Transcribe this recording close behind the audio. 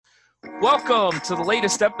Welcome to the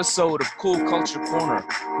latest episode of Cool Culture Corner.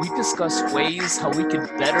 We discuss ways how we can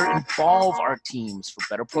better involve our teams for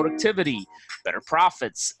better productivity, better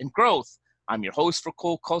profits, and growth. I'm your host for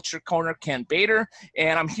Cool Culture Corner, Ken Bader,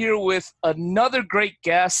 and I'm here with another great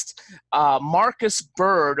guest, Marcus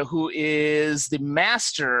Bird, who is the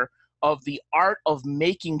master of the art of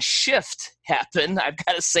making shift happen. I've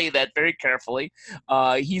got to say that very carefully.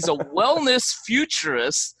 He's a wellness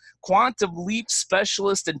futurist, quantum leap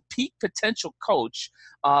specialist, and peak potential coach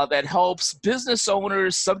that helps business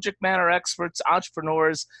owners, subject matter experts,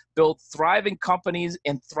 entrepreneurs build thriving companies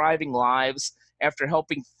and thriving lives after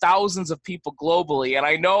helping thousands of people globally. And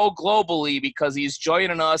I know globally because he's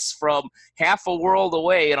joining us from half a world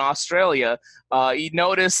away in Australia. He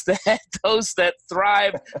noticed that those that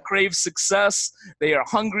thrive crave success. They are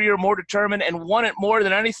hungrier, more determined, and want it more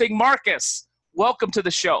than anything. Marcus, welcome to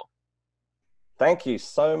the show. Thank you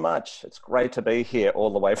so much. It's great to be here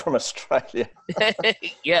all the way from Australia.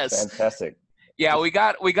 Yes. Fantastic. Yeah, we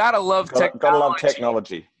gotta love technology. Gotta love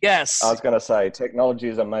technology. Yes. I was going to say, technology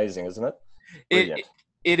is amazing, isn't it? Brilliant.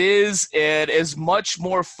 It is, and as much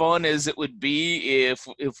more fun as it would be if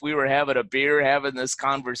we were having a beer, having this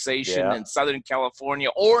conversation in Southern California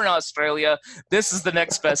or in Australia. This is the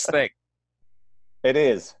next best thing. It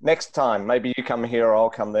is. Next time, maybe you come here or I'll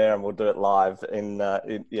come there and we'll do it live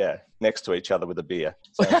next to each other with a beer.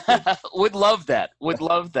 Would love that.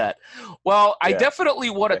 Well, I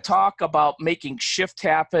definitely want to talk about making shift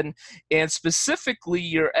happen and specifically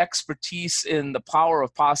your expertise in the power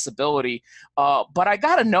of possibility. But I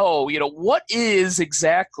got to know, what is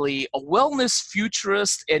exactly a wellness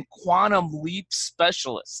futurist and quantum leap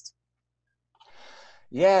specialist?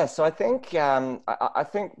 Yeah, so I think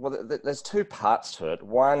there's two parts to it.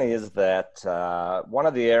 One is that one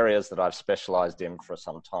of the areas that I've specialized in for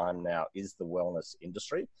some time now is the wellness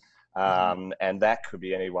industry. And that could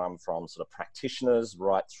be anyone from sort of practitioners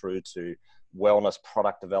right through to wellness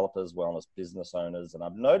product developers, wellness business owners. And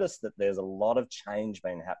I've noticed that there's a lot of change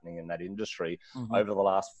been happening in that industry over the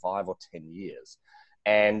last 5 or 10 years.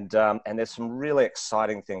 And there's some really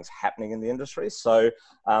exciting things happening in the industry. So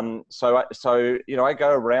I go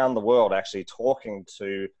around the world actually talking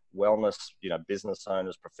to wellness, business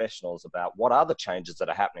owners, professionals about what are the changes that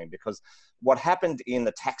are happening, because what happened in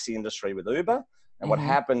the taxi industry with Uber and what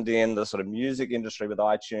happened in the sort of music industry with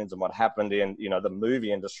iTunes and what happened in, the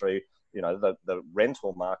movie industry, the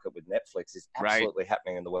rental market with Netflix is absolutely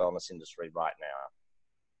happening in the wellness industry right now.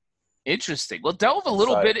 Interesting. Well, delve a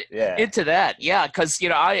little bit into that. Yeah, because,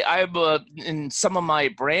 I'm in some of my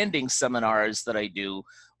branding seminars that I do,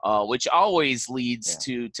 which always leads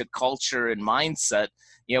to culture and mindset.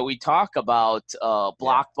 We talk about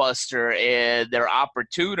Blockbuster and their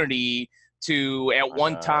opportunity to, at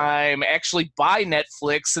one time, actually buy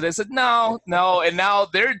Netflix. And I said, no. And now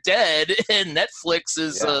they're dead and Netflix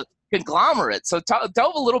is a conglomerate. So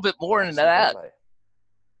delve a little bit more into that.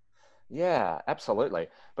 Yeah, absolutely.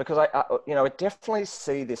 Because I definitely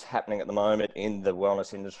see this happening at the moment in the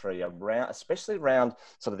wellness industry especially around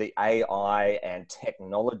sort of the AI and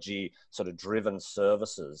technology sort of driven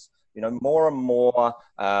services. More and more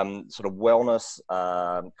sort of wellness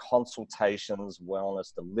consultations,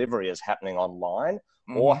 wellness delivery is happening online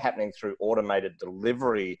or happening through automated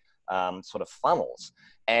delivery sort of funnels.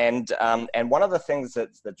 And one of the things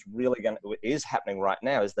that's really is happening right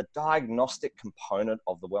now is the diagnostic component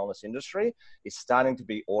of the wellness industry is starting to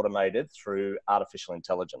be automated through artificial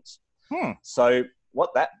intelligence. So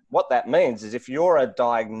what that means is if you're a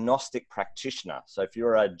diagnostic practitioner, so if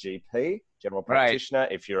you're a GP, general practitioner,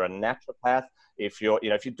 if you're a naturopath, if you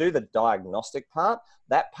do the diagnostic part,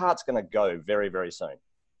 that part's going to go very, very soon.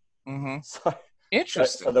 So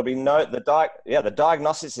interesting. So there'll be the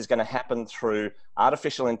diagnostics is going to happen through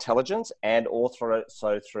artificial intelligence and also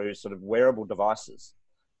through sort of wearable devices,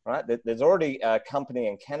 right? There's already a company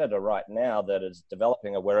in Canada right now that is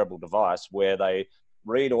developing a wearable device where they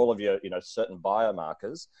read all of your, certain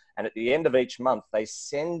biomarkers, and at the end of each month, they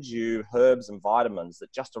send you herbs and vitamins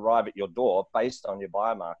that just arrive at your door based on your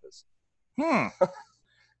biomarkers.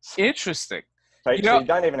 Interesting. So you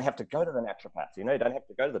don't even have to go to the naturopath. You don't have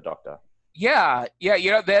to go to the doctor. Yeah,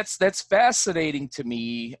 that's fascinating to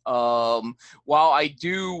me. While I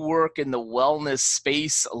do work in the wellness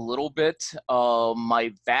space a little bit,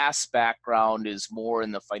 my vast background is more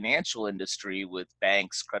in the financial industry with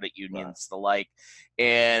banks, credit unions, the like.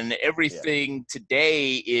 And Yeah. everything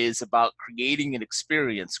today is about creating an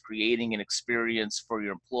experience for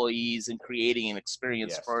your employees and creating an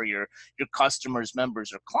experience Yes. for your customers,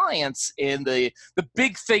 members, or clients. And the Yeah.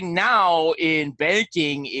 big thing now in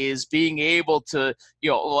banking is being able to,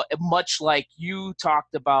 much like you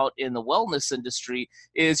talked about in the wellness industry,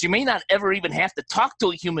 is you may not ever even have to talk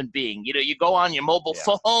to a human being. You go on your mobile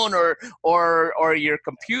Yeah. phone or your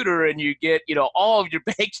computer, and you get all of your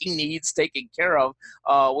banking needs taken care of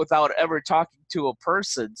without ever talking to a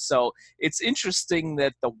person. So it's interesting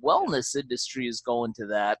that the wellness industry is going to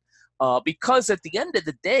that. Because at the end of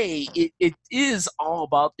the day, it is all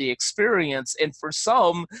about the experience. And for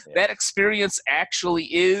some, Yes. that experience actually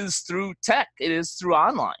is through tech. It is through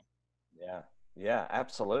online. Yeah. Yeah,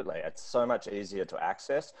 absolutely. It's so much easier to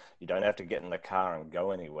access. You don't have to get in the car and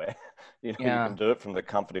go anywhere. You Yeah, can do it from the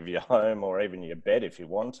comfort of your home or even your bed if you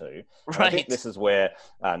want to. And I think right. this is where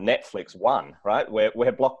Netflix won, right? Where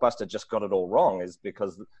Blockbuster just got it all wrong is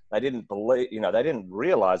because they didn't believe, they didn't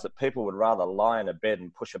realize that people would rather lie in a bed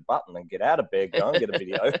and push a button and get out of bed, go and get a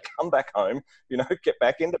video, come back home, get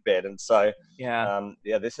back into bed. And so, Yeah.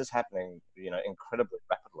 yeah, this is happening, incredibly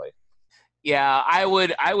rapidly. Yeah, I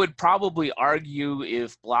would probably argue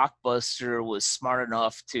if Blockbuster was smart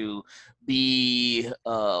enough to be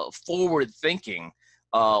forward thinking,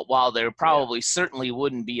 while there Yeah. probably certainly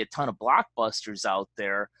wouldn't be a ton of Blockbusters out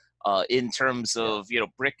there in terms Yeah. of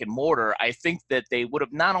brick and mortar. I think that they would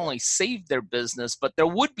have not only saved their business, but there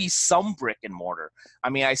would be some brick and mortar. I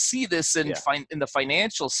mean, I see this in Yeah. in the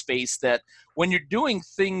financial space, that when you're doing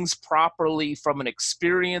things properly from an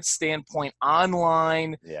experience standpoint,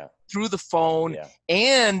 online, Yeah. through the phone, Yeah.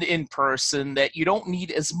 and in person, that you don't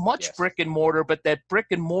need as much Yes. brick and mortar, but that brick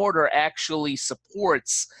and mortar actually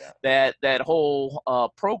supports Yeah. that whole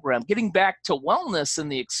program. Getting back to wellness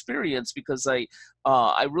and the experience, because I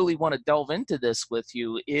really want to delve into this with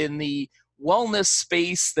you in the wellness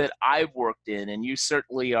space that I've worked in, and you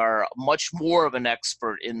certainly are much more of an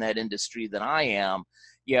expert in that industry than I am.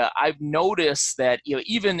 Yeah, I've noticed that,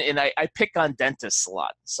 even, and I pick on dentists a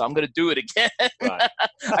lot, so I'm going to do it again. Right.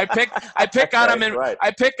 I pick on them Okay, great.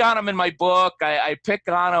 I pick on them in my book. I pick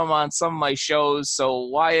on them on some of my shows. So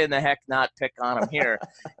why in the heck not pick on them here?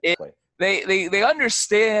 They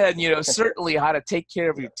understand, certainly how to take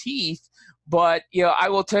care of Yeah. your teeth, but I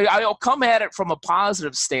will tell you, I'll come at it from a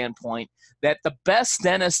positive standpoint, that the best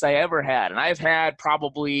dentist I ever had, and I've had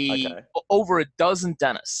probably Okay. over a dozen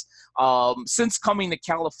dentists. Since coming to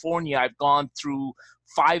California, I've gone through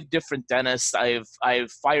 5 different dentists.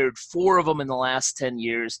 I've fired 4 of them in the last 10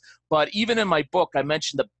 years. But even in my book, I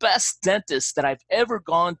mentioned the best dentist that I've ever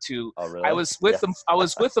gone to. Oh, I really? was with Yeah. him. I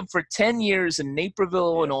was with him for 10 years in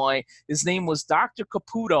Naperville, Yes. Illinois. His name was Dr.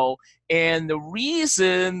 Caputo, and the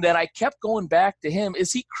reason that I kept going back to him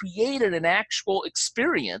is he created an actual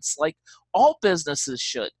experience, like all businesses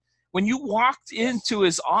should. When you walked Yes. into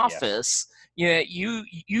his Yes. office,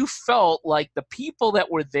 you felt like the people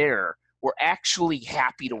that were there were actually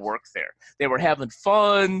happy to Yes. work there. They were having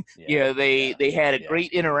fun. Yeah. They Yeah. they had a Yeah.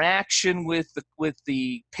 great interaction with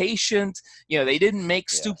the patient. They didn't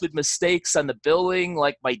make Yes. stupid mistakes on the billing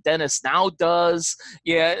like my dentist now does.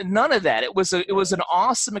 Yeah, none of that. It was an Yes.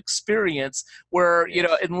 awesome experience where,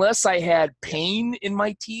 Yes. unless I had Yes. pain in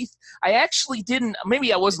my teeth, I actually didn't.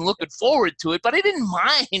 Maybe I wasn't looking forward to it, but I didn't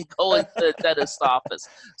mind going to the dentist office.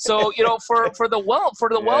 So, for the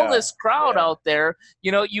Yeah. wellness crowd Yeah. out there,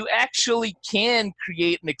 you actually can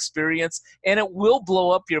create an experience, and it will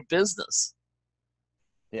blow up your business.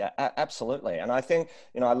 Yeah, absolutely. And I think,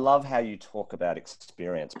 I love how you talk about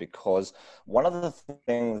experience, because one of the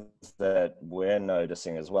things that we're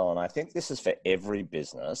noticing as well, and I think this is for every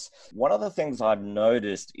business, one of the things I've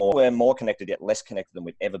noticed, we're more connected yet less connected than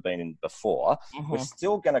we've ever been in before. We're Hmm.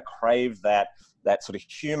 still going to crave that sort of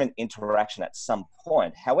human interaction at some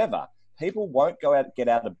point. However, people won't get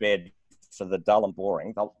out of bed for the dull and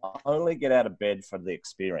boring. They'll only get out of bed for the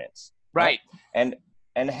experience. Right? Right.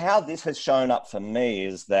 And how this has shown up for me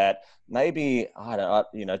is that maybe, I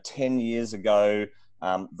don't know, 10 years ago,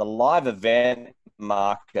 the live event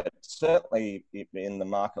market, certainly in the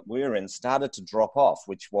market we're in, started to drop off,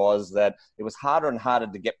 which was that it was harder and harder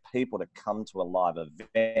to get people to come to a live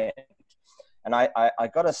event. And I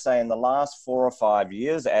got to say, in the last 4 or 5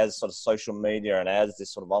 years, as sort of social media and as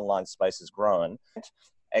this sort of online space has grown,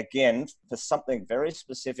 again, for something very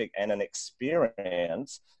specific and an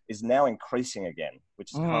experience is now increasing again,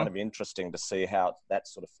 which is Hmm. kind of interesting to see how that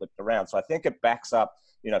sort of flipped around. So I think it backs up,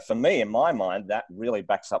 for me, in my mind, that really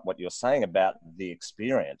backs up what you're saying about the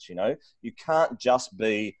experience. You can't just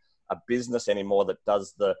be a business anymore that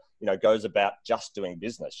does goes about just doing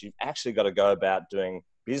business. You've actually got to go about doing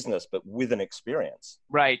business, but with an experience.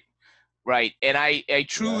 Right. Right. And I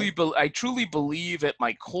truly, You know? I truly believe at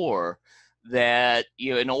my core that,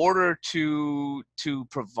 you know, in order to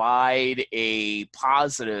provide a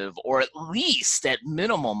positive, or at least at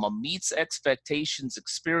minimum a meets expectations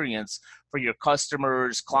experience for your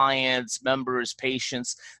customers, clients, members,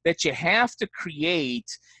 patients, that you have to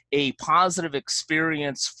create a positive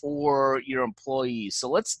experience for your employees. So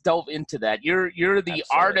let's delve into that. You're the Absolutely.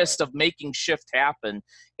 artist of making shift happen,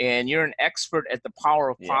 and you're an expert at the power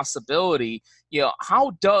of Yes. possibility. You know,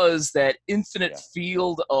 how does that infinite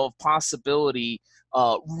field of possibility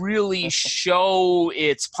really show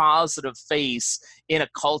its positive face in a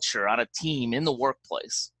culture, on a team, in the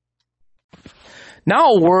workplace?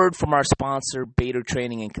 Now, a word from our sponsor, Bader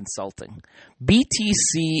Training and Consulting.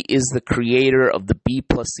 BTC is the creator of the B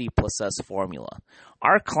plus C plus S formula.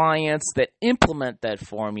 Our clients that implement that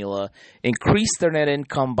formula increase their net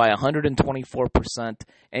income by 124%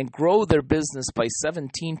 and grow their business by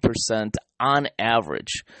 17% on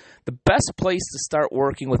average. The best place to start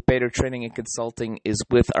working with Bader Training and Consulting is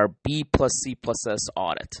with our B plus C plus S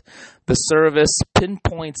audit. The service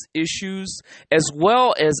pinpoints issues as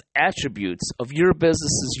well as attributes of your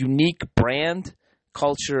business's unique brand,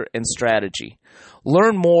 culture, and strategy.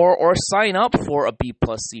 Learn more or sign up for a B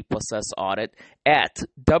plus C plus S audit at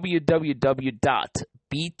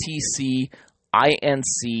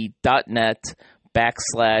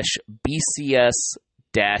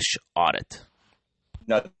www.btcinc.net/BCS-audit.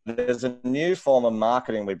 No, there's a new form of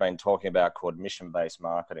marketing we've been talking about called mission-based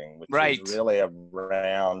marketing, which is really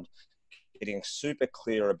around getting super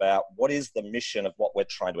clear about what is the mission of what we're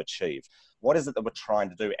trying to achieve. What is it that we're trying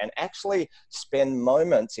to do? And actually spend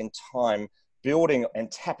moments in time building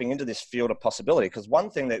and tapping into this field of possibility. Because one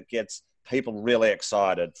thing that gets people really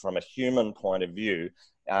excited from a human point of view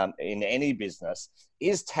in any business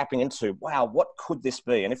is tapping into, wow, what could this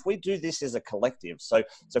be? And if we do this as a collective, so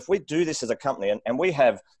if we do this as a company, and we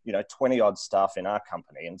have, 20 odd staff in our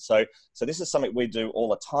company. And so this is something we do all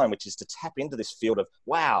the time, which is to tap into this field of,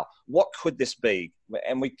 wow, what could this be?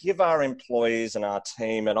 And we give our employees and our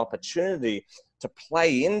team an opportunity to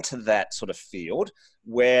play into that sort of field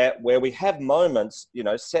where we have moments,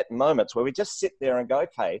 set moments where we just sit there and go,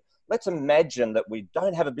 okay, let's imagine that we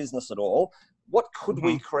don't have a business at all. What could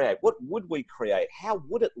we create? What would we create? How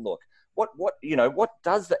would it look? What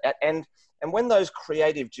does that? And when those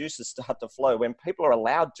creative juices start to flow, when people are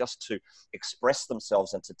allowed just to express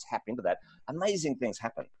themselves and to tap into that, amazing things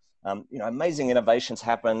happen. Amazing innovations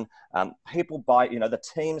happen. People buy, the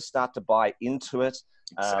teams start to buy into it.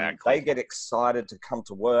 Exactly. They get excited to come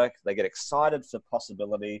to work. They get excited for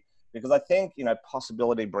possibility, because I think,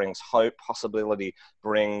 possibility brings hope. Possibility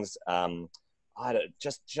brings,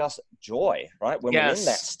 just joy, right? When we're in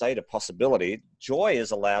that state of possibility, joy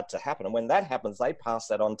is allowed to happen. And when that happens, they pass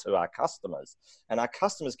that on to our customers, and our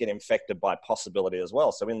customers get infected by possibility as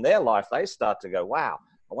well. So in their life, they start to go, wow,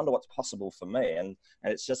 I wonder what's possible for me. And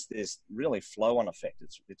it's just this really flow-on effect.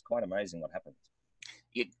 It's quite amazing what happens.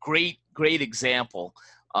 Great example.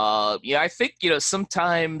 I think,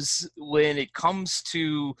 sometimes when it comes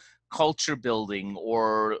to culture building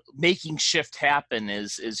or making shift happen,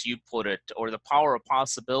 as you put it, or the power of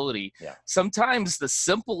possibility, sometimes the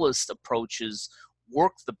simplest approaches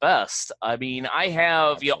work the best. I mean, I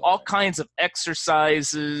have all kinds of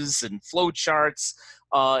exercises and flow charts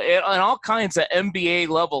and all kinds of MBA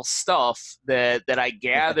level stuff that I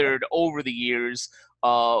gathered over the years.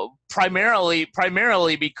 Primarily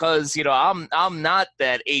because, I'm not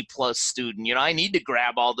that A+ student. I need to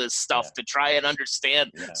grab all this stuff to try and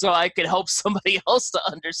understand so I can help somebody else to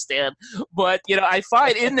understand. But, I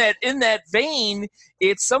find in that vein,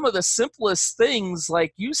 it's some of the simplest things,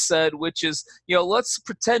 like you said, which is, let's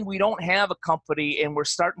pretend we don't have a company and we're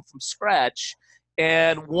starting from scratch.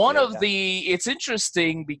 And it's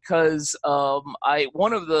interesting because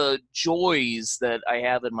one of the joys that I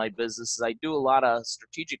have in my business is I do a lot of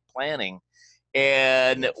strategic planning.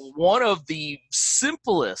 And one of the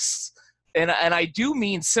simplest, and I do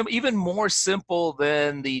mean even more simple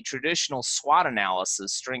than the traditional SWOT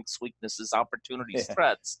analysis, strengths, weaknesses, opportunities,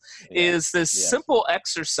 threats, is this simple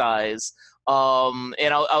exercise.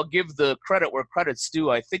 And I'll give the credit where credit's due.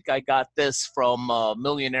 I think I got this from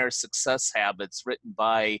Millionaire Success Habits, written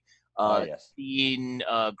by Dean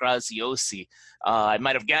Graziosi. I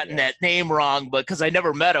might have gotten that name wrong, but because I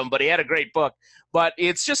never met him, but he had a great book. But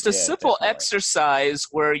it's just a simple exercise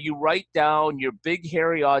where you write down your big,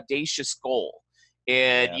 hairy, audacious goal,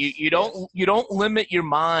 and you don't limit your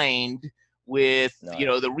mind with,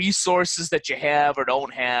 No. the resources that you have or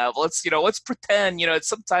don't have. Let's pretend,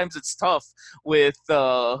 sometimes it's tough with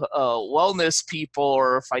wellness people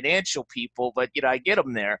or financial people, but, I get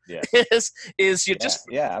them there. Yes. is you just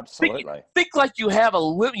absolutely. think like you have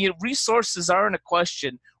resources aren't a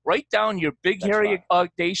question. Write down your big, That's hairy, right.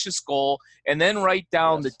 audacious goal, and then write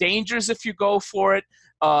down the dangers if you go for it,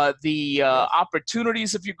 the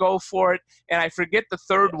opportunities if you go for it, and I forget the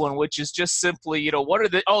third one, which is just simply, what are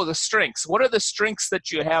the strengths? What are the strengths that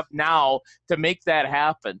you have now to make that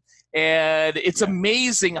happen? And it's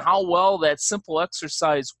amazing how well that simple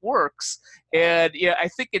exercise works. And I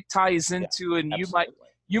think it ties into, and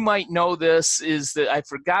you might know this, is that I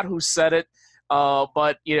forgot who said it.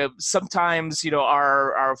 But sometimes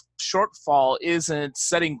our shortfall isn't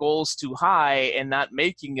setting goals too high and not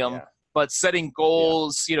making them, but setting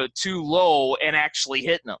goals too low and actually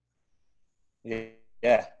hitting them.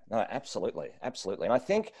 Yeah, no, absolutely, and I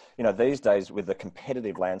think these days with the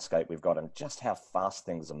competitive landscape we've got and just how fast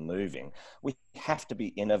things are moving, we have to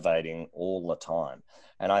be innovating all the time.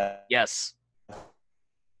 And I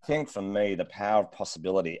think for me, the power of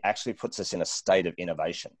possibility actually puts us in a state of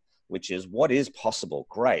innovation, which is what is possible.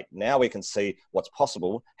 Great. Now we can see what's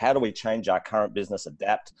possible. How do we change our current business,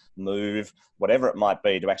 adapt, move, whatever it might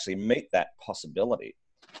be to actually meet that possibility?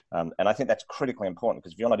 And I think that's critically important,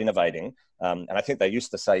 because if you're not innovating, and I think they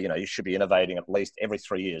used to say, you should be innovating at least every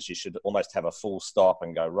 3 years. You should almost have a full stop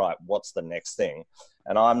and go, right, what's the next thing?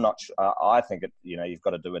 And I'm not sure. I think you've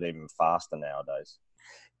got to do it even faster nowadays.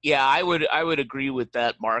 Yeah, I would agree with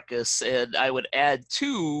that, Marcus. And I would add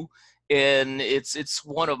too, and it's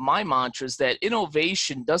one of my mantras, that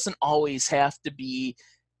innovation doesn't always have to be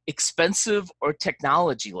expensive or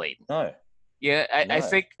technology laden. No. Yeah, I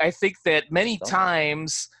think that many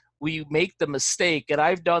times we make the mistake, and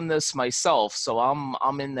I've done this myself, so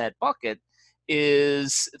I'm in that bucket,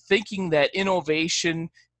 is thinking that innovation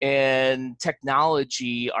and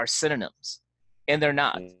technology are synonyms, and they're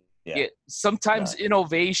not. Sometimes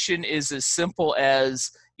innovation is as simple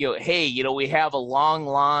as, hey, we have a long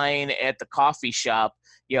line at the coffee shop.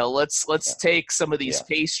 Let's take some of these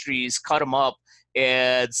pastries, cut them up,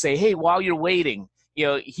 and say, hey, while you're waiting,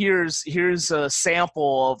 here's a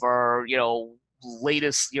sample of our,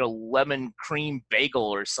 latest, lemon cream bagel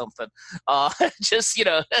or something. Just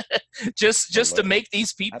to make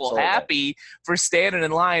these people happy for standing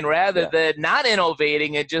in line, rather than not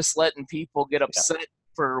innovating and just letting people get upset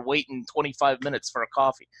for waiting 25 minutes for a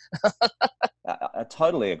coffee. I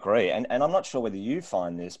totally agree. And I'm not sure whether you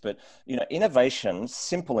find this, but, innovation,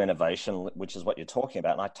 simple innovation, which is what you're talking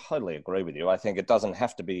about, and I totally agree with you. I think it doesn't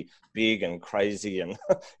have to be big and crazy and,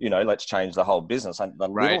 let's change the whole business. And the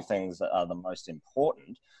little things are the most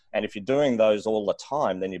important. And if you're doing those all the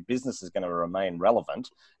time, then your business is going to remain relevant,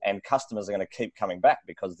 and customers are going to keep coming back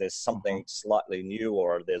because there's something slightly new,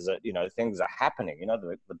 or there's things are happening,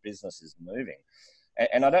 the business is moving.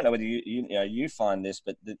 And I don't know whether you find this,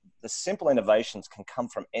 but the simple innovations can come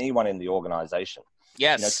from anyone in the organization.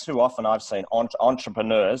 Yes. Too often I've seen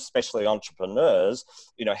entrepreneurs, especially entrepreneurs,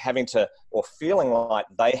 having to, or feeling like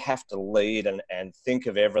they have to lead and think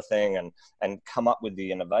of everything and come up with the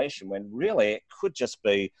innovation, when really it could just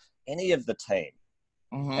be any of the team.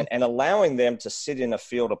 And allowing them to sit in a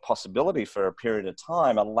field of possibility for a period of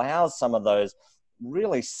time allows some of those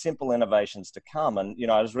really simple innovations to come. And,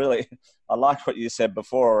 I like what you said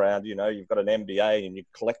before around, you've got an MBA and you've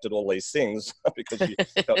collected all these things because you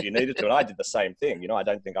felt you needed to. And I did the same thing. I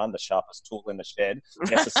don't think I'm the sharpest tool in the shed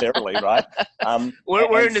necessarily, right?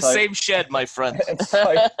 We're in the same shed, my friend. And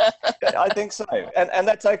so I think so. And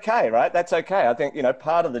that's okay, right? That's okay. I think,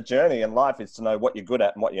 part of the journey in life is to know what you're good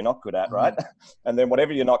at and what you're not good at, right? And then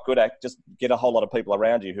whatever you're not good at, just get a whole lot of people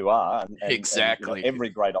around you who are. Exactly. And, every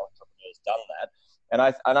great entrepreneur has done that.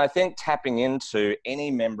 And I think tapping into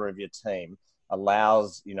any member of your team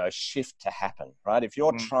allows, shift to happen, right? If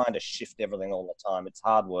you're trying to shift everything all the time, it's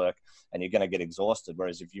hard work and you're going to get exhausted.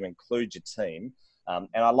 Whereas if you include your team, and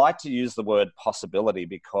I like to use the word possibility,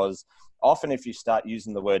 because often if you start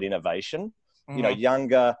using the word innovation,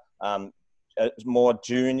 younger, more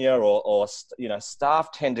junior or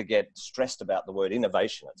staff tend to get stressed about the word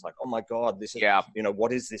innovation. It's like, oh my God, this is,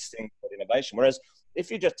 what is this thing called innovation? Whereas if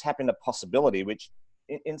you just tap into possibility, which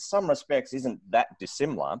in some respects isn't that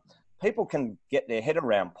dissimilar, people can get their head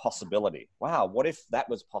around possibility. Wow, what if that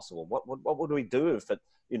was possible? What would we do if it,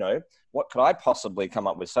 what could I possibly come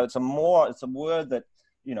up with? So it's a word that,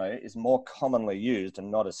 is more commonly used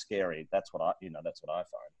and not as scary. That's what I find.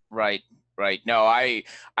 Right. No, I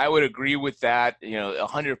would agree with that,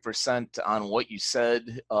 100% on what you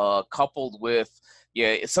said, coupled with,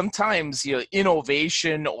 sometimes,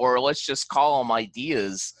 innovation, or let's just call them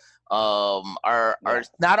ideas, are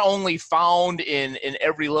not only found in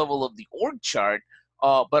every level of the org chart,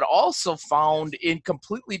 but also found in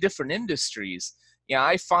completely different industries. Yeah,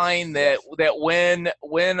 I find that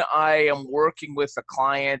when I am working with a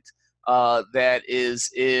client that is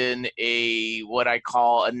in a what I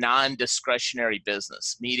call a non-discretionary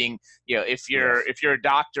business, meaning if you're a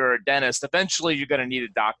doctor or a dentist, eventually you're going to need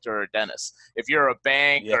a doctor or a dentist. If you're a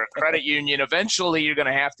bank or a credit union, eventually you're going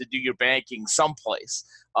to have to do your banking someplace.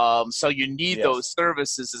 So you need those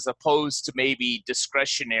services as opposed to maybe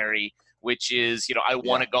discretionary, which is I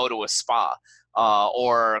want to go to a spa.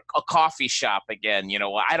 Or a coffee shop again.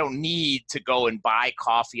 I don't need to go and buy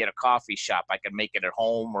coffee at a coffee shop. I can make it at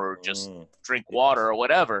home or just drink water or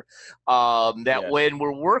whatever. When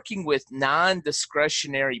we're working with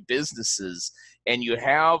non-discretionary businesses and you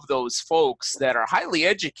have those folks that are highly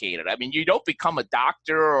educated, I mean, you don't become a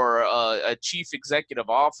doctor or a chief executive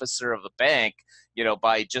officer of a bank,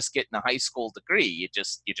 by just getting a high school degree. You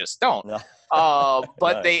just don't. No.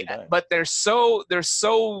 But they're so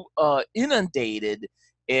inundated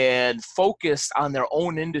and focused on their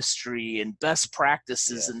own industry and best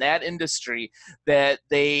practices in that industry that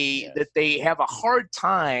they have a hard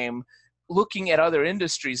time looking at other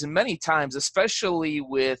industries. And many times, especially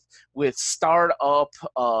with startup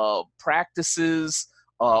practices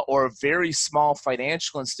or very small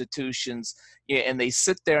financial institutions, and they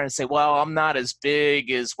sit there and say, well, I'm not as big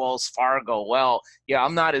as Wells Fargo. Well,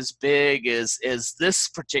 I'm not as big as this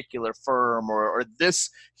particular firm or this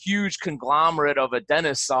huge conglomerate of a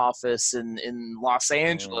dentist's office in Los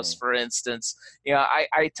Angeles, for instance.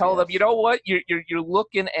 I tell them, you know what, you're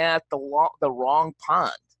looking at the wrong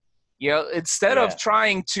pond. Instead of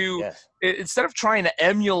trying to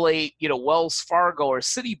emulate, Wells Fargo or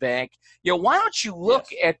Citibank, why don't you look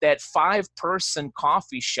at that 5-person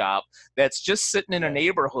coffee shop that's just sitting in a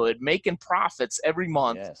neighborhood making profits every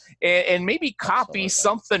month and maybe copy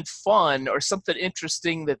something fun or something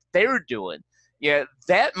interesting that they're doing.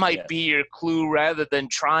 That might be your clue rather than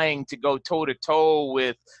trying to go toe to toe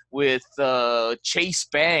with Chase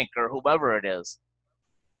Bank or whoever it is.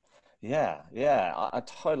 I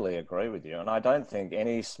totally agree with you. And I don't think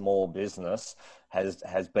any small business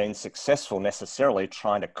has been successful necessarily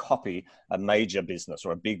trying to copy a major business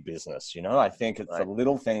or a big business. I think it's the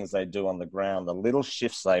little things they do on the ground, the little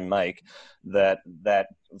shifts they make that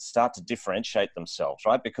start to differentiate themselves,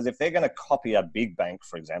 right? Because if they're going to copy a big bank,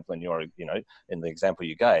 for example, in the example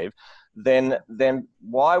you gave, then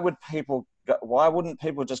why wouldn't people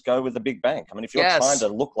just go with the big bank? I mean, if you're trying to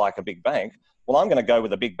look like a big bank, well, I'm going to go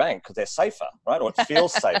with a big bank because they're safer, right? Or it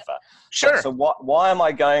feels safer. Sure. So why am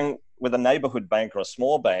I going with a neighborhood bank or a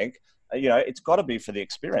small bank? It's got to be for the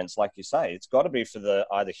experience, like you say. It's got to be for the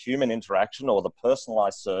either human interaction or the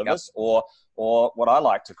personalized service or what I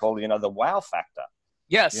like to call, the wow factor.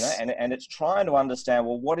 Yes. And it's trying to understand,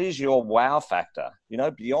 well, what is your wow factor,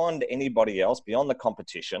 beyond anybody else, beyond the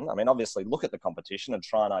competition. I mean, obviously look at the competition and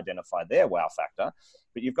try and identify their wow factor,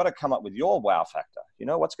 but you've got to come up with your wow factor.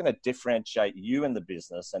 What's going to differentiate you in the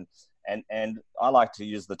business? And I like to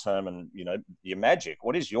use the term and, your magic.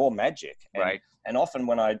 What is your magic? And often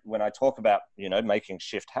when I talk about, making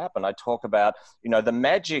shift happen, I talk about, the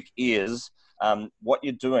magic is what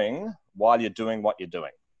you're doing while you're doing what you're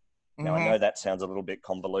doing. Now, I know that sounds a little bit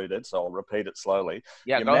convoluted, so I'll repeat it slowly.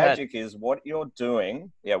 Your magic is what you're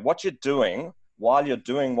doing. What you're doing while you're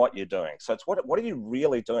doing what you're doing. So it's what are you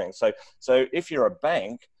really doing? So if you're a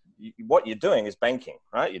bank, what you're doing is banking,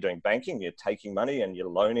 right? You're doing banking, you're taking money and you're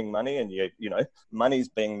loaning money and money's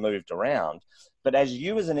being moved around. But as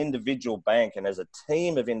you as an individual bank and as a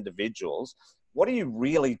team of individuals, what are you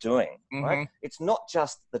really doing, right? It's not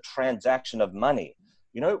just the transaction of money.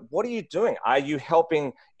 What are you doing? Are you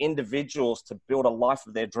helping individuals to build a life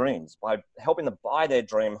of their dreams by helping them buy their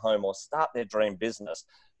dream home or start their dream business?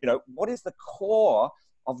 What is the core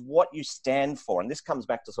of what you stand for? And this comes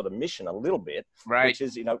back to sort of mission a little bit, which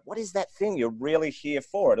is, what is that thing you're really here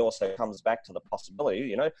for? It also comes back to the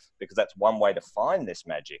possibility, because that's one way to find this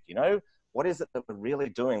magic, what is it that we're really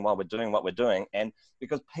doing while we're doing what we're doing? And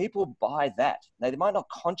because people buy that, they might not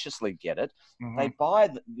consciously get it. They buy,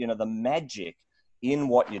 the magic in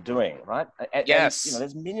what you're doing, right? And,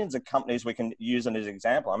 there's millions of companies we can use as an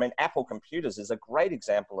example. I mean, Apple Computers is a great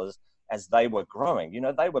example as they were growing.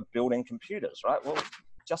 They were building computers, right? Well,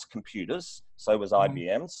 just computers. So was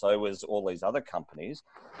IBM. So was all these other companies.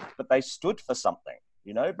 But they stood for something,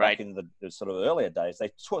 back in the sort of earlier days.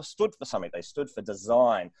 They stood for something. They stood for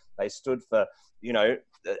design. They stood for, well,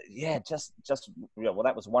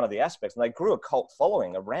 that was one of the aspects. And they grew a cult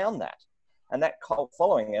following around that. And that cult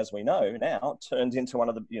following, as we know now, turned into one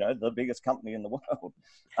of the, the biggest company in the world,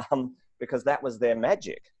 because that was their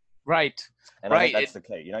magic. Right. And I think Right. that's the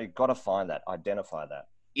key. You've got to find that, identify that.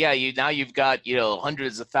 Yeah, you've got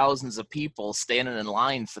hundreds of thousands of people standing in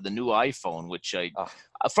line for the new iPhone, which Oh,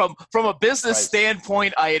 from a business crazy.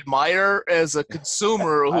 standpoint I admire. As a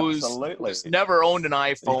consumer Absolutely. who's never owned an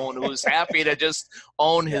iPhone, who's happy to just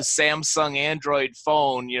own Yeah. his Samsung Android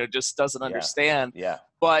phone, just doesn't understand. Yeah.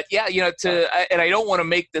 But yeah, and I don't want to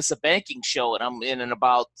make this a banking show, and I'm in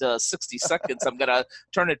about 60 seconds. I'm gonna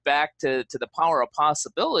turn it back to the power of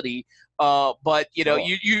possibility. But Sure.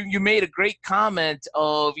 you made a great comment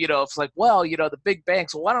of it's like, well, the big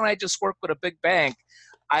banks. Well, why don't I just work with a big bank?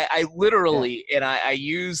 I literally, and I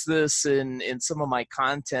use this in some of my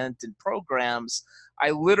content and programs.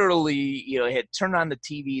 I literally had turned on the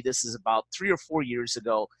TV. This is about 3 or 4 years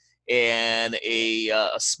ago, and a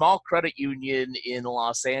small credit union in the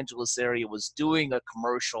Los Angeles area was doing a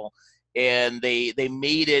commercial, and they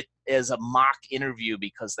made it as a mock interview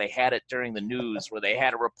because they had it during the news where they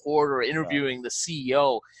had a reporter interviewing the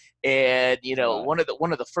CEO. And one of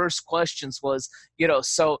the first questions was,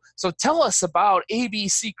 so tell us about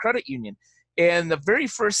ABC Credit Union. And the very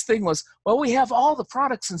first thing was, well, we have all the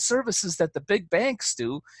products and services that the big banks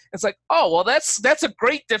do. It's like, oh, well, that's a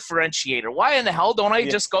great differentiator. Why in the hell don't I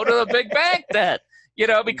just go to the big bank then?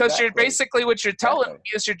 Because you're basically, what you're telling me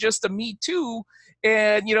is you're just a me too.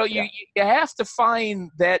 And, you have to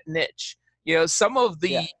find that niche. Some of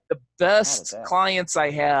the best clients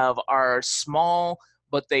I have are small,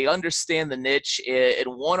 but they understand the niche. And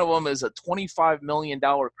one of them is a $25 million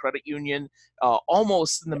credit union,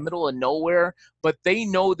 almost in the middle of nowhere, but they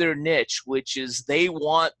know their niche, which is they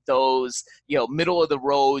want those, middle of the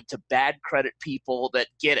road to bad credit people that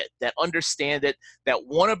get it, that understand it, that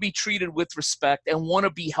want to be treated with respect and want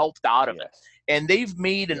to be helped out of it. And they've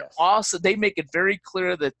made they make it very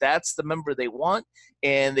clear that that's the member they want,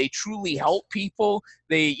 and they truly help people.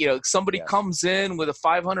 They, somebody comes in with a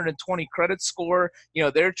 520 credit score,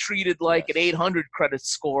 they're treated like an 800 credit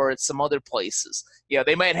score at some other places.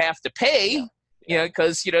 They might have to pay,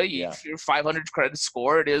 because if you're 500 credit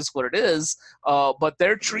score, it is what it is. But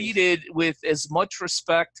they're treated with as much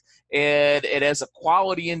respect and as a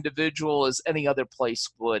quality individual as any other place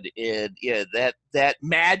would. And that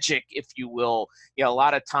magic, if you will, a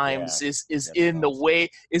lot of times is in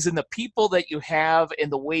the people that you have and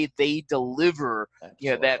the way they deliver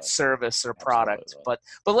that service or product. But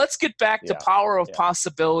let's get back to power of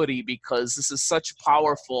possibility, because this is such a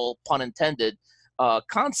powerful, pun intended,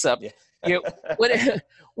 concept.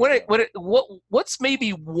 What's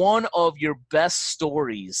maybe one of your best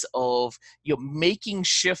stories of making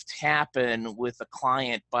shift happen with a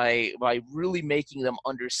client by really making them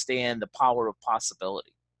understand the power of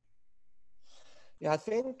possibility? Yeah, I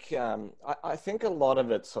think a lot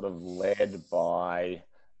of it's sort of led by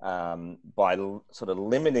sort of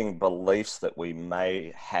limiting beliefs that we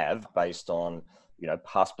may have based on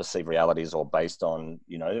past perceived realities, or based on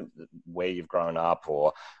where you've grown up,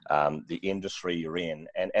 or the industry you're in.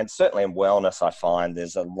 And certainly in wellness, I find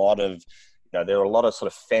there's a lot of there are a lot of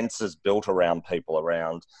sort of fences built around people,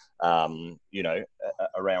 around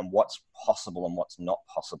around what's possible and what's not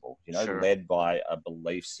possible, led by a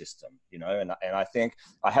belief system, and I think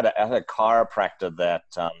I had a chiropractor that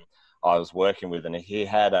I was working with, and he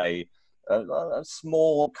had a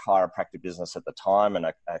small chiropractic business at the time, and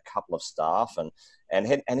a couple of staff, and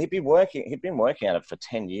he'd been working at it for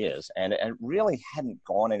 10 years, and it really hadn't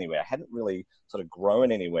gone anywhere, hadn't really sort of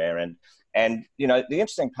grown anywhere. And the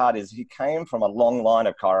interesting part is he came from a long line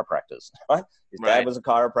of chiropractors, right? His dad was a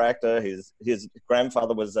chiropractor. His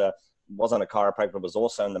grandfather wasn't a chiropractor, was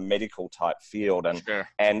also in the medical type field.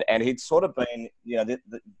 And he'd sort of been,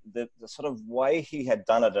 the sort of way he had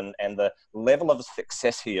done it, and the level of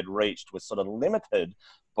success he had reached was sort of limited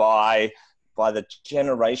by the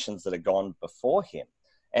generations that had gone before him.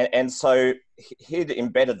 And so he'd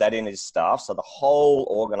embedded that in his staff. So the whole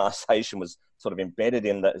organization was sort of embedded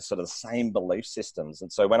in the sort of the same belief systems.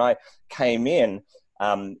 And so when I came in,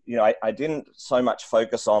 I didn't so much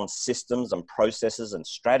focus on systems and processes and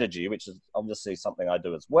strategy, which is obviously something I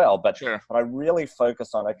do as well. But I really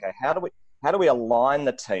focused on, okay, how do we align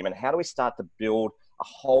the team, and how do we start to build a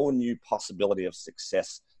whole new possibility of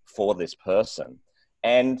success for this person?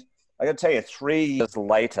 And I got to tell you, 3 years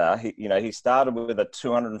later, he started with a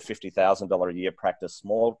 $250,000 a year practice,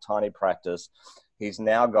 small, tiny practice. He's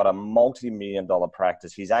now got a multi-million-dollar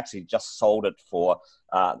practice. He's actually just sold it for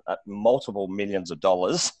multiple millions of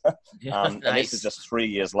dollars. And this is just 3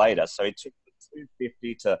 years later. So he took the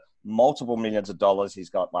 250 to multiple millions of dollars. He's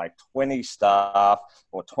got like 20 staff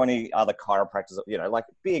or 20 other chiropractors, like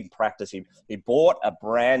a big practice. He bought a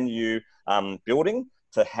brand new building.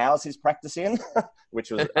 to house his practice in,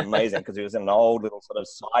 which was amazing because he was in an old little sort of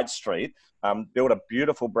side street, built a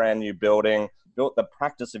beautiful brand new building, built the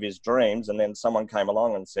practice of his dreams, and then someone came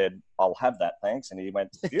along and said, "I'll have that, thanks." And he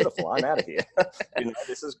went, "Beautiful, I'm out of here."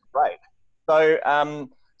 This is great.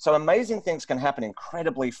 So amazing things can happen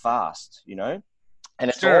incredibly fast, and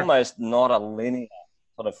it's almost not a linear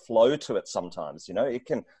sort of flow to it sometimes. It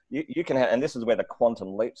can, you can have, and this is where the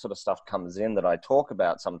quantum leap sort of stuff comes in that I talk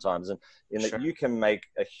about sometimes, and in that you can make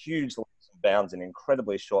a huge leaps and bounds in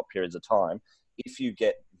incredibly short periods of time if you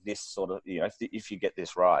get this sort of, if you get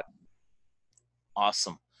this right.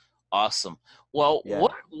 Awesome. Well,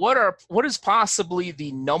 what is possibly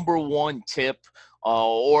the number one tip,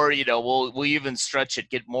 or we'll even stretch it,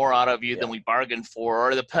 get more out of you than we bargained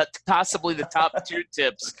for, or possibly the top two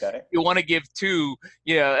tips you want to give to,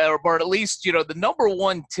 or at least the number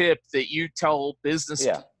one tip that you tell business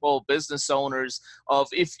people, business owners, of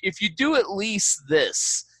if you do at least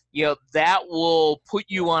this, that will put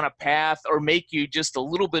you on a path or make you just a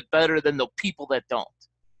little bit better than the people that don't.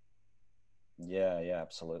 Yeah,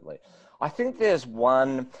 absolutely. I think there's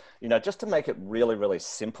one, just to make it really, really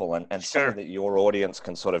simple and something that your audience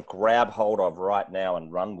can sort of grab hold of right now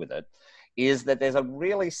and run with it, is that there's a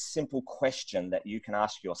really simple question that you can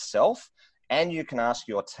ask yourself and you can ask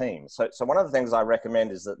your team. So one of the things I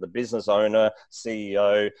recommend is that the business owner,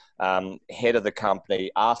 CEO, head of the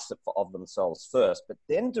company ask it of themselves first, but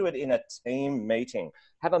then do it in a team meeting.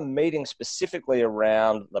 Have a meeting specifically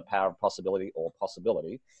around the power of possibility or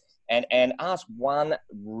possibility. And ask one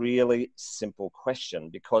really simple question,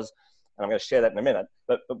 because, and I'm going to share that in a minute,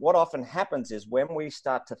 but what often happens is when we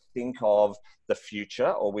start to think of the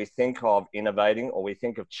future, or we think of innovating, or we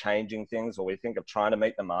think of changing things, or we think of trying to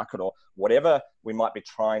meet the market, or whatever we might be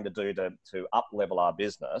trying to do to up level our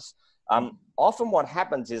business, often what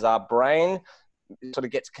happens is our brain sort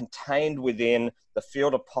of gets contained within the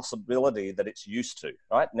field of possibility that it's used to,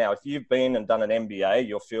 right? Now, if you've been and done an MBA,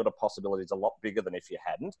 your field of possibility is a lot bigger than if you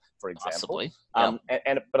hadn't, for example. Possibly.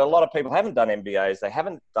 But a lot of people haven't done MBAs, they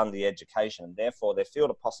haven't done the education, and therefore their field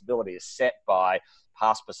of possibility is set by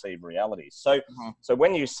past perceived realities. So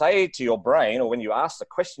when you say to your brain, or when you ask the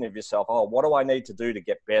question of yourself, oh, what do I need to do to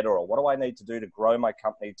get better? Or what do I need to do to grow my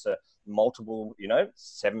company to multiple,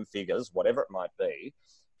 7 figures, whatever it might be,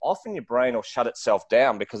 often your brain will shut itself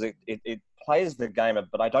down because it plays the game of,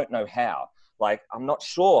 but I don't know how. Like, I'm not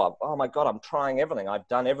sure. Oh my God, I'm trying everything. I've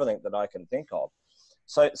done everything that I can think of.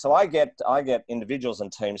 So I get individuals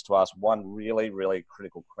and teams to ask one really, really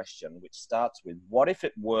critical question, which starts with, what if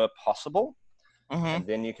it were possible? And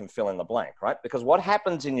then you can fill in the blank, right? Because what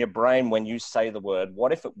happens in your brain when you say the word,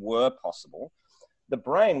 what if it were possible? The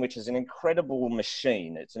brain, which is an incredible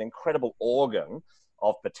machine, it's an incredible organ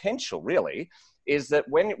of potential, really, is that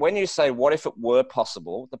when you say, what if it were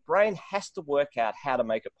possible, the brain has to work out how to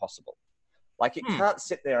make it possible. Like, it can't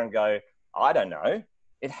sit there and go, I don't know.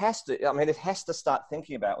 It has to start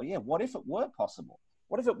thinking about, well, yeah, what if it were possible?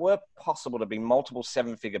 What if it were possible to be multiple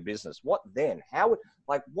 7-figure business? What then?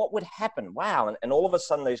 What would happen? Wow. And all of a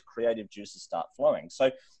sudden these creative juices start flowing. So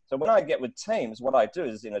when I get with teams, what I do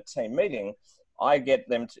is, in a team meeting, I get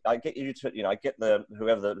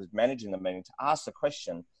whoever is managing the meeting to ask the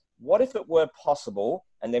question, what if it were possible,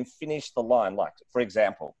 and then finish the line. Like, for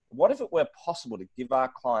example, what if it were possible to give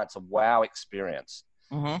our clients a wow experience?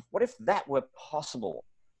 What if that were possible?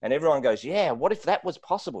 And everyone goes, yeah, what if that was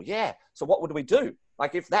possible? Yeah. So what would we do?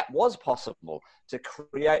 Like, if that was possible to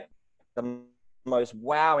create the most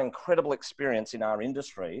wow, incredible experience in our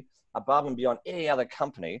industry above and beyond any other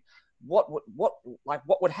company, what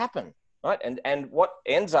would happen? Right. And what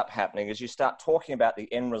ends up happening is you start talking about the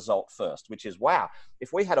end result first, which is, wow,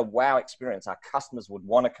 if we had a wow experience, our customers would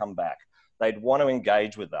want to come back. They'd want to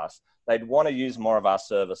engage with us. They'd want to use more of our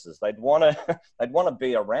services. They'd want to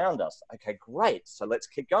be around us. Okay, great. So let's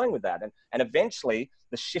keep going with that. And eventually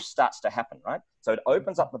the shift starts to happen, right? So it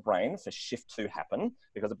opens up the brain for shift to happen,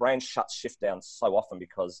 because the brain shuts shift down so often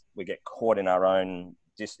because we get caught in our own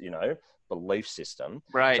belief system.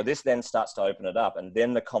 Right. So this then starts to open it up, and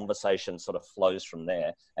then the conversation sort of flows from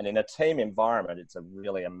there. And in a team environment, it's a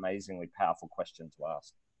really amazingly powerful question to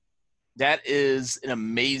ask. That is an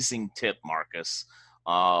amazing tip, Marcus.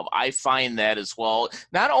 I find that as well,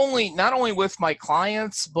 not only with my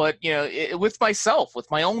clients, but with myself, with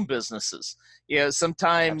my own businesses.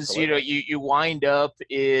 Sometimes Absolutely. you wind up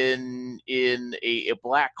in a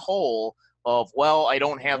black hole of, well, I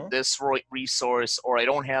don't have this resource, or I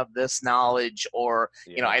don't have this knowledge, or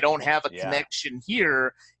I don't have a connection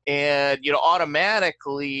here, and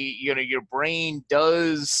automatically your brain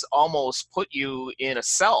does almost put you in a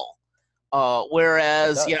cell.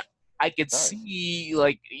 Whereas I could see,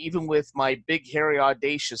 like, even with my big, hairy,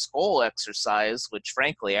 audacious goal exercise, which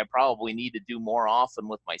frankly I probably need to do more often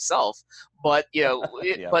with myself. But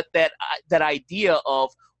but that idea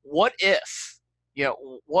of what if,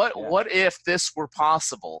 what if this were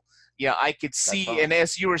possible? Yeah, I could see, right. And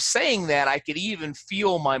as you were saying that, I could even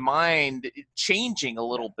feel my mind changing a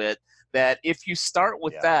little bit. That if you start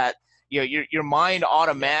with that, your mind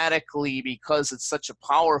automatically, because it's such a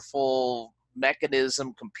powerful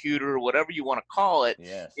mechanism, computer, whatever you want to call it,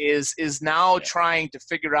 is now trying to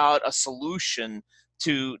figure out a solution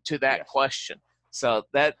to that question. So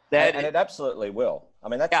and it absolutely will. I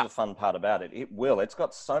mean, that's the fun part about it. It will. It's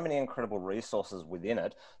got so many incredible resources within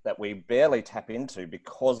it that we barely tap into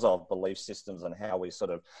because of belief systems and how we sort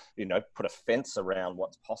of, put a fence around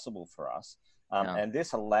what's possible for us. And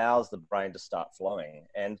this allows the brain to start flowing.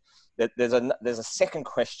 And there's a second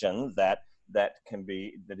question that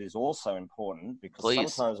is also important, because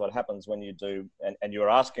sometimes what happens when you do, and you're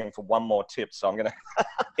asking for one more tip, so I'm gonna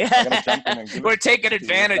jump in and give We're taking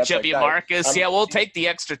advantage of you, Marcus. We'll take the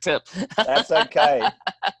extra tip. That's okay.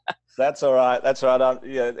 That's all right. That's all right.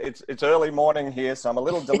 It's early morning here, so I'm a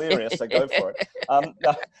little delirious. So go for it.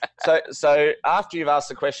 So after you've asked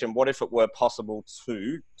the question, what if it were possible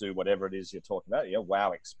to do whatever it is you're talking about?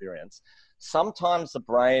 Wow experience. Sometimes the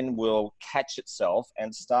brain will catch itself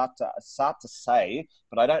and start to say,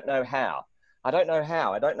 but I don't know how. I don't know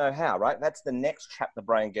how. I don't know how. Right? That's the next trap the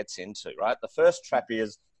brain gets into. Right? The first trap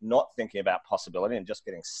is not thinking about possibility and just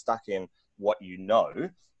getting stuck in what you know.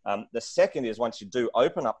 The second is, once you do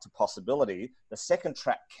open up to possibility, the second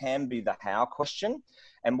trap can be the how question.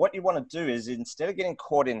 And what you want to do is, instead of getting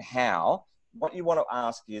caught in how, what you want to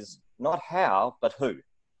ask is not how, but who.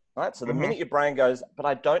 Right? So the minute your brain goes, but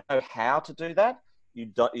I don't know how to do that,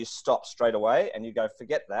 you stop straight away and you go,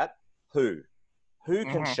 forget that. Who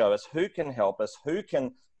can show us? Who can help us? Who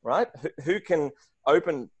can, right? Who can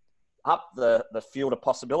open up the field of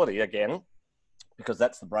possibility again? Because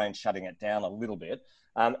that's the brain shutting it down a little bit.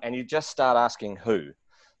 And you just start asking who.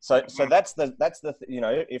 So that's the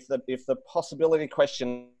if the possibility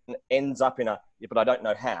question ends up in but I don't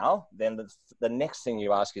know how, then the next thing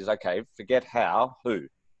you ask is, okay, forget how, who.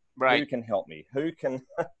 Right. Who can help me? Who can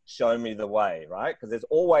show me the way, right? Because there's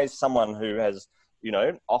always someone who has,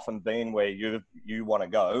 often been where you want to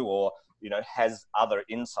go, or, has other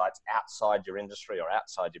insights outside your industry or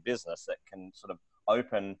outside your business that can sort of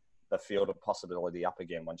open the field of possibility up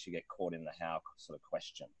again once you get caught in the how sort of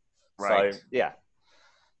question. Right. So,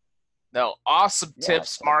 No, awesome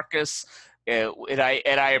tips, Marcus. And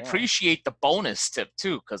I appreciate the bonus tip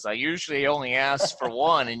too, because I usually only ask for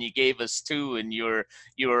one, and you gave us two, and you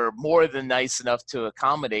were more than nice enough to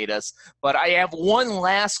accommodate us. But I have one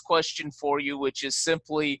last question for you, which is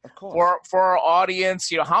simply for our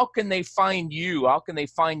audience. How can they find you? How can they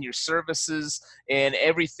find your services and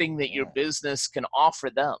everything that your business can offer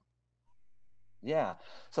them? Yeah,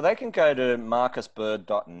 so they can go to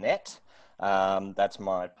marcusbird.net. That's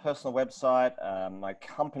my personal website. My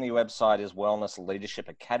company website is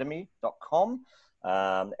wellnessleadershipacademy.com.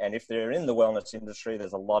 And if they're in the wellness industry,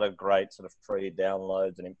 there's a lot of great sort of free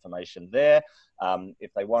downloads and information there.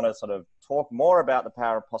 If they want to sort of talk more about the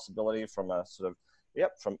power of possibility from a sort of,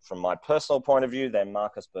 from my personal point of view, then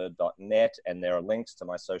marcusbird.net, and there are links to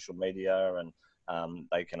my social media, and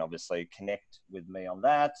they can obviously connect with me on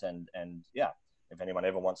that. And if anyone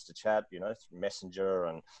ever wants to chat, through Messenger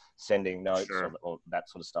and sending notes or that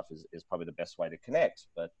sort of stuff is probably the best way to connect.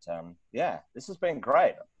 But this has been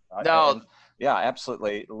great.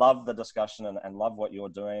 Absolutely love the discussion and love what you're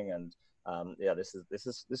doing. And this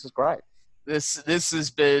is great. This has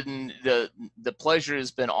been the pleasure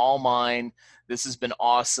has been all mine. This has been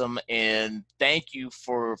awesome, and thank you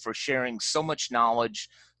for sharing so much knowledge,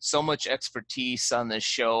 so much expertise on this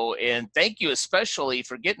show, and thank you especially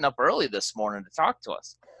for getting up early this morning to talk to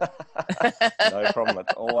us. No problem.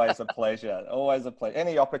 It's always a pleasure. Always a pleasure.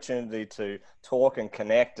 Any opportunity to talk and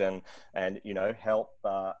connect and help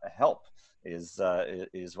is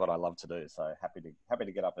what I love to do. So happy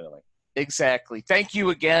to get up early. Exactly. Thank you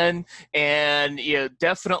again. And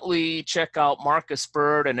definitely check out Marcus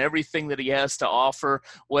Bird and everything that he has to offer,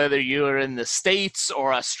 whether you're in the States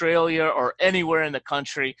or Australia or anywhere in the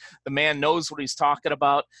country. The man knows what he's talking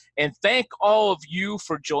about. And thank all of you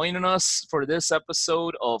for joining us for this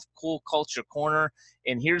episode of Cool Culture Corner.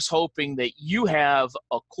 And here's hoping that you have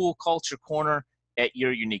a Cool Culture Corner at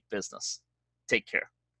your unique business. Take care.